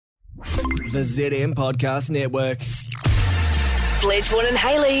The ZM Podcast Network. Fletch, Vaughan and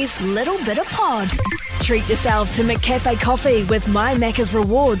Hayley's Little Bitta Pod. Treat yourself to McCafe coffee with My Macca's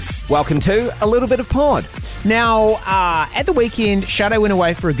Rewards. Welcome to A Little Bit of Pod. Now, at the weekend, Shadow went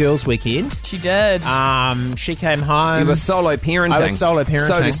away for a girls' weekend. She did. She came home. You were solo parenting. I was solo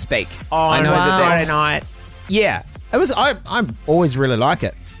parenting. So to speak. I know that's Friday night. Yeah. It was. I always really like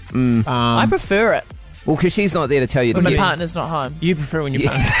it. I prefer it Well, because she's not there to tell you to when my get. partner's not home. You prefer when your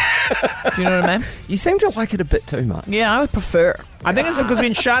partner's... Do you know what I mean? You seem to like it a bit too much. Yeah, I would prefer it. I think it's because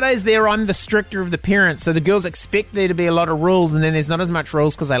when Shadow's there, I'm the stricter of the parents, so the girls expect there to be a lot of rules, and then there's not as much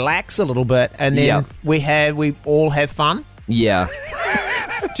rules because they lax a little bit, and then we all have fun. Yeah.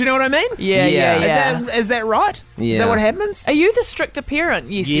 Do you know what I mean? Yeah. Is that right? Yeah. Is that what happens? Are you the stricter parent?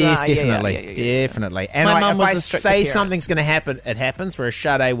 Yes, you are. Definitely. Yeah. Definitely. And My mum if was I the stricter say parent. something's going to happen, it happens, whereas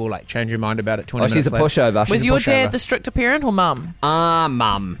Shade will change her mind about it 20 minutes She's a later. pushover. Was your dad the stricter parent or mum?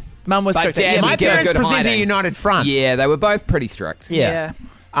 Mum. Mum was But stricter. Dad, Yeah, we My did a parents good present a hiding. united front. Yeah, they were both pretty strict. Yeah.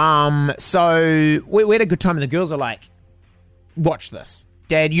 So we had a good time, and the girls are like, watch this.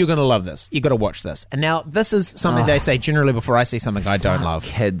 Dad, you're going to love this. You got to watch this. And now this is something they say generally before I see something I don't love.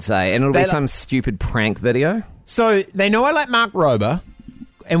 Kids, eh? And it'll be some stupid prank video. So they know I like Mark Rober.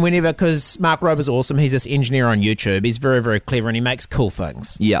 And because Mark Rober's awesome, he's this engineer on YouTube. He's very, very clever, and he makes cool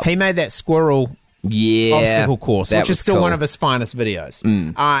things. Yep. He made that squirrel obstacle course, that which is was still cool. one of his finest videos.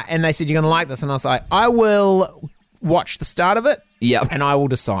 And they said, you're going to like this. And I was like, I will watch the start of it, Yep. and I will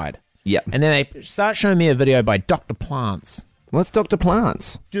decide. Yep. And then they start showing me a video by Dr. Plants. What's Dr.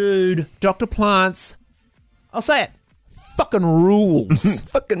 Plants? Dude, Dr. Plants, I'll say it, fucking rules.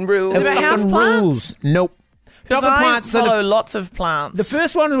 Fucking rules. Is it about house plants? Rules. Nope. Because Dr. I Plants. So follow lots of plants. the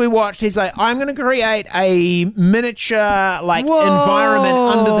first one that we watched, he's like, I'm going to create a miniature Whoa. environment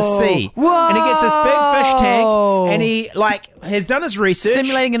under the sea. Whoa. And he gets this big fish tank, and he has done his research.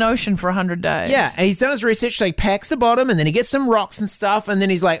 Simulating an ocean for 100 days. Yeah, and he's done his research, so he packs the bottom, and then he gets some rocks and stuff, and then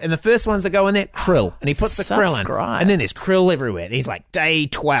he's like, and the first ones that go in there, krill. And he puts the krill in. Subscribe. And then there's krill everywhere. And he's like, day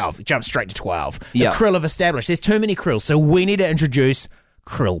 12. He jumps straight to 12. Yeah. The krill have established. There's too many krill, so we need to introduce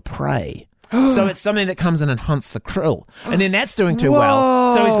krill prey. So it's something that comes in and hunts the krill. And then that's doing too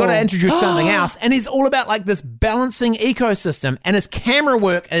well. So he's got to introduce something else. And he's all about this balancing ecosystem, and his camera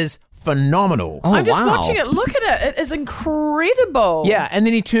work is phenomenal. Oh, I'm just wow. watching it. Look at it. It is incredible. Yeah, and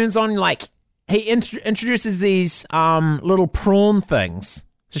then he turns on he introduces these little prawn things,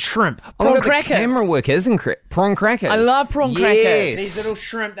 shrimp. Prawn The crackers. camera work is incredible. Prawn crackers. I love prawn Yes. crackers. These little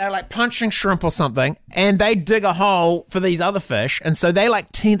shrimp, they're like punching shrimp or something, and they dig a hole for these other fish, and so they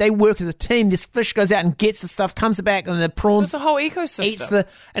they work as a team. This fish goes out and gets the stuff, comes back, and the prawns It's a whole ecosystem. eats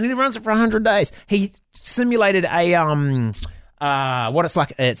and he runs it for 100 days. He simulated a what it's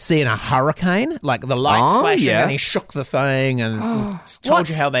like at sea in a hurricane, like the lights flashing, yeah. and he shook the thing and told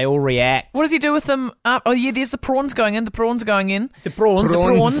you how they all react. What does he do with them? There's the prawns going in. The prawns going in. The prawns.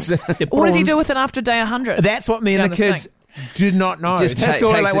 Prawns. What does he do with it after day 100? That's what me and Down the the kids did not know. Just That's takes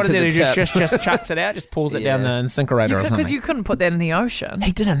all, it what to did the he tip. just chucks it out, just pulls it down the incinerator or something. Because you couldn't put that in the ocean.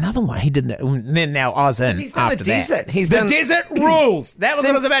 He did another one. He didn't. And then now I was in He's done after the desert. that. He's the done- desert rules. That was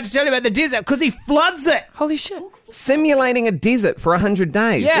what I was about to tell you about the desert, because he floods it. Holy shit. Simulating a desert for 100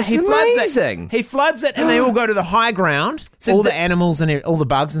 days. Yeah, It's he floods amazing. it. He floods it, and they all go to the high ground. So all the- the animals and all the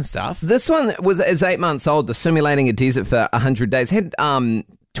bugs and stuff. This one is 8 months old. The Simulating a Desert for 100 days had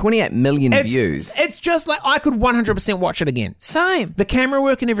 28 million views. It's just like I could 100% watch it again. Same. The camera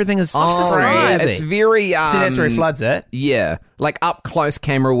work and everything is surprised. crazy. It's very. See, that's where he floods it. Yeah, like up close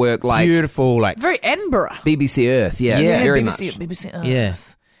camera work, like Beautiful, Very Edinburgh. BBC Earth. Yeah, Yeah. it's very BBC, much. BBC Earth. Yeah,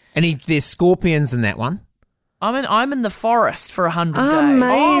 and there's scorpions in that one. I'm in the forest for 100 days.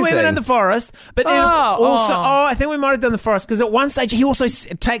 Amazing. Oh, we went in the forest, but then Oh, also, oh. I think we might have done the forest, because at one stage he also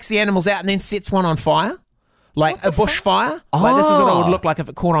takes the animals out and then sets one on fire, like a bushfire. Like this is what it would look like if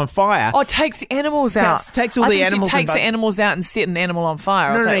it caught on fire. Oh, it takes the animals out. takes all I the think animals It takes and the bugs. animals out and set an animal on fire.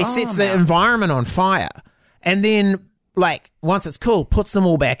 I No, was no, like, he sets the man. environment on fire, and then once it's cool, puts them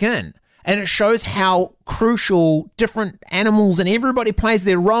all back in. And it shows how crucial different animals and everybody plays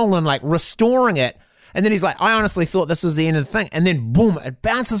their role in restoring it. And then he's like, I honestly thought this was the end of the thing. And then boom, it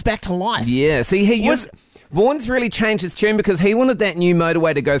bounces back to life. Yeah, see, Vaughan's really changed his tune because he wanted that new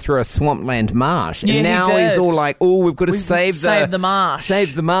motorway to go through a swampland marsh. And Yeah, he now did. he's all like, oh, we've got to save the marsh.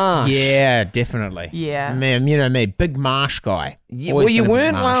 Save the marsh. Yeah, definitely. Yeah. Man, you know me, big marsh guy. Yeah, Always well, you been a big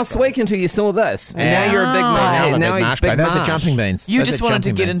weren't marsh last guy. week until you saw this. And Yeah. now you're a big Now man. I'm a Now big he's marsh big guy. Those marsh. are jumping beans. You Those just are wanted to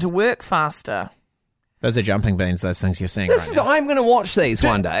jumping get beans. into work faster. Those are jumping beans, those things you're seeing This right is, now. I'm going to watch these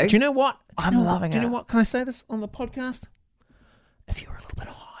one day. Do you know what? I'm loving Do you it. know what? Can I say this on the podcast? If you were a little bit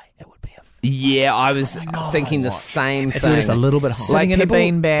high, it would be a Yeah, I was thinking the same thing. Just a little bit high. Sitting in a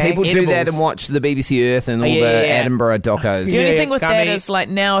beanbag. People do that Edibles. and watch the BBC Earth and all Yeah. the Edinburgh docos. The only Yeah, thing with gummy. that is, like,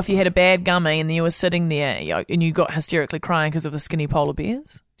 now if you had a bad gummy and you were sitting there and you got hysterically crying because of the skinny polar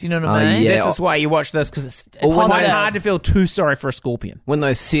bears. Do you know what I mean? yeah. This is why you watch this, because it's Or when quite those- hard to feel too sorry for a scorpion. When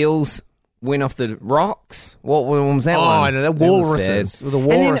those seals went off the rocks. What was that Oh, one? I know, the That was walruses. sad. With the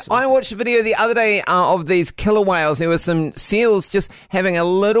And then walruses. I watched a video the other day of these killer whales. There were some seals just having a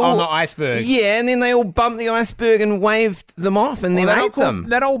little... On the iceberg. Yeah, and then they all bumped the iceberg and waved them off and then ate them.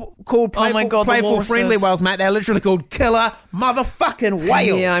 They're all called Oh my playful, God, the playful walruses. friendly whales, mate. They're literally called killer motherfucking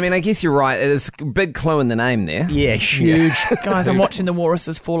whales. Yeah, I mean, I guess you're right. It is a big clue in the name there. Yeah, huge. Guys, I'm watching the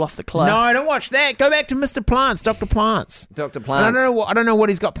walruses fall off the cliff. No, don't watch that. Go back to Mr. Plants, Dr. Plants. Dr. I Plants. don't know what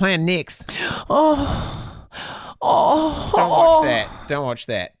he's got planned next. Oh, Don't watch that. Don't watch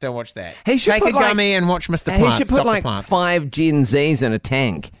that. Don't watch that. He should Take put, a like- gummy and watch Mr. He Plants. should put Dr. like Plants. 5 Gen Zs in a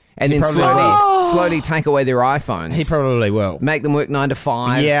tank and then probably slowly take away their iPhones. He probably will. Make them work 9 to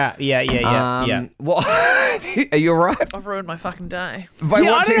 5. Yeah. What? Are you all right? I've ruined my fucking day. By Yeah,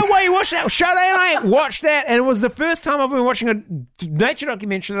 I watching- don't know why you watched that. Shut up, I ain't watched that. And it was the first time I've been watching a nature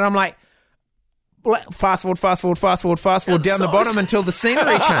documentary that I'm like, fast forward It's down the so bottom sad. until the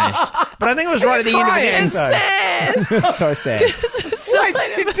scenery changed. But I think it was right at the end of the Crying. It's episode. sad. It's so sad. Why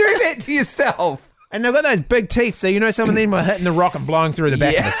did you do that to yourself? And they've got those big teeth, so you know some of them were hitting the rock and blowing through the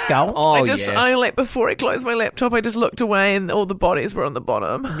back of the skull. Oh, I just, yeah. I like before I closed my laptop, I just looked away and all the bodies were on the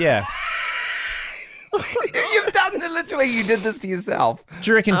bottom. Yeah. You've done it. Literally, you did this to yourself.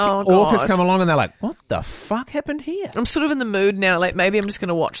 Do you reckon Oh, orcas God. come along and they're like, what the fuck happened here? I'm sort of in the mood now. Like maybe I'm just going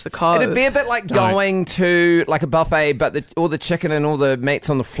to watch The Cove. It'd be a bit like going to like a buffet, but all the chicken and all the meat's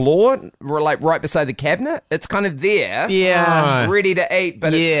on the floor, like right beside the cabinet. It's kind of there, Yeah. ready to eat,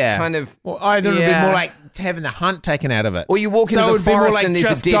 but Yeah. it's kind of. Well, either it would be Yeah. more like having the hunt taken out of it. Or you walk into it the would be more forest like and there's a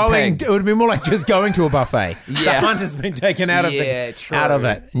just dead going. pig. It would be more like just going to a buffet. Yeah. The hunt has been taken out of Yeah, true, out of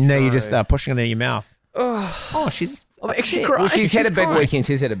it. No, you're just true. pushing it in your mouth. Oh, she's I'm actually upset. crying. Well, she's had a big crying. weekend.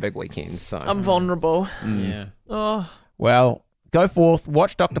 She's had a big weekend, so. I'm vulnerable. Yeah. Oh. Well, go forth,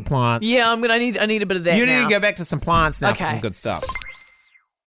 watch Dr. Plants. Yeah, I need a bit of that You need now. to go back to some plants now for Okay. some good stuff.